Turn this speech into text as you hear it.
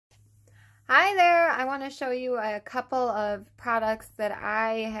Hi there, I want to show you a couple of products that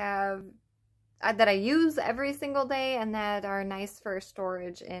that I use every single day and that are nice for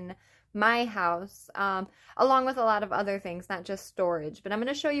storage in my house, along with a lot of other things, not just storage. But I'm going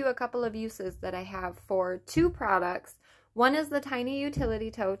to show you a couple of uses that I have for two products. One is the tiny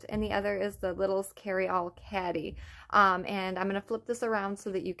utility tote and the other is the Littles Carry-All Caddy. And I'm going to flip this around so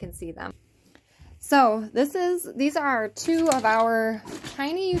that you can see them. So these are two of our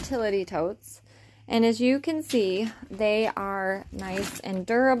tiny utility totes, and as you can see, they are nice and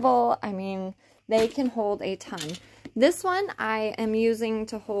durable. I mean, they can hold a ton. This one I am using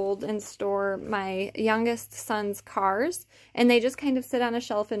to hold and store my youngest son's cars, and they just kind of sit on a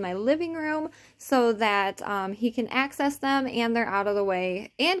shelf in my living room so that he can access them, and they're out of the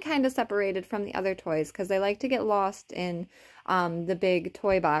way and kind of separated from the other toys because they like to get lost in the big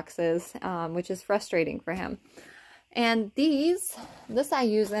toy boxes, which is frustrating for him. And this I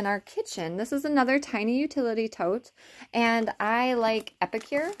use in our kitchen. This is another tiny utility tote, and I like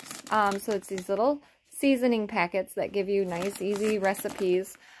Epicure. So it's these little seasoning packets that give you nice, easy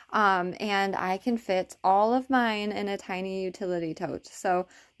recipes. And I can fit all of mine in a tiny utility tote. So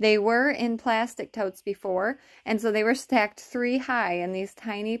they were in plastic totes before, and so they were stacked 3 high in these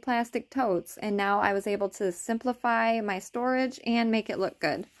tiny plastic totes, and now I was able to simplify my storage and make it look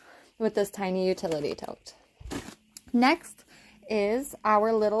good with this tiny utility tote. Next is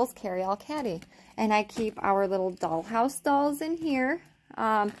our Littles Carry-All Caddy, and I keep our little dollhouse dolls in here.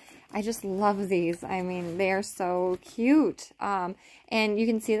 I just love these. I mean, they are so cute. And you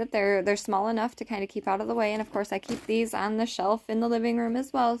can see that they're small enough to kind of keep out of the way. And of course, I keep these on the shelf in the living room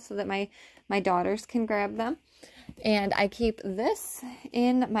as well so that my daughters can grab them. And I keep this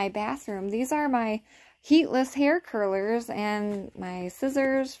in my bathroom. These are my heatless hair curlers and my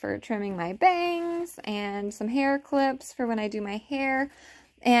scissors for trimming my bangs and some hair clips for when I do my hair.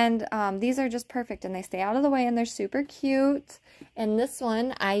 And these are just perfect, and they stay out of the way, and they're super cute. And this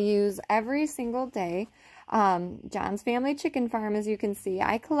one I use every single day. John's Family Chicken Farm, as you can see,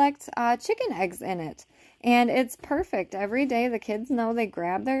 I collect chicken eggs in it. And it's perfect. Every day the kids know they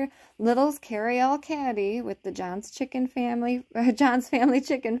grab their Littles Carry-All Caddy with the John's Family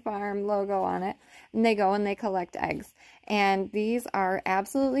Chicken Farm logo on it, and they go and they collect eggs. And these are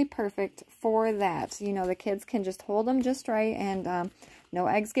absolutely perfect for that. You know, the kids can just hold them just right, and no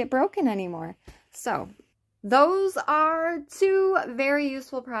eggs get broken anymore. So those are two very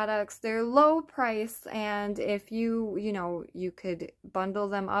useful products. They're low price, and if you could bundle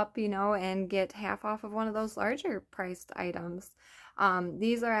them up, and get half off of one of those larger priced items.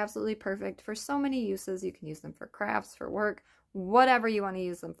 These are absolutely perfect for so many uses. You can use them for crafts, for work, whatever you want to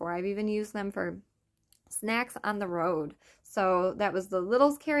use them for. I've even used them for snacks on the road. So that was the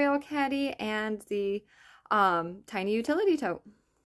Littles Carry-All Caddy and the tiny utility tote.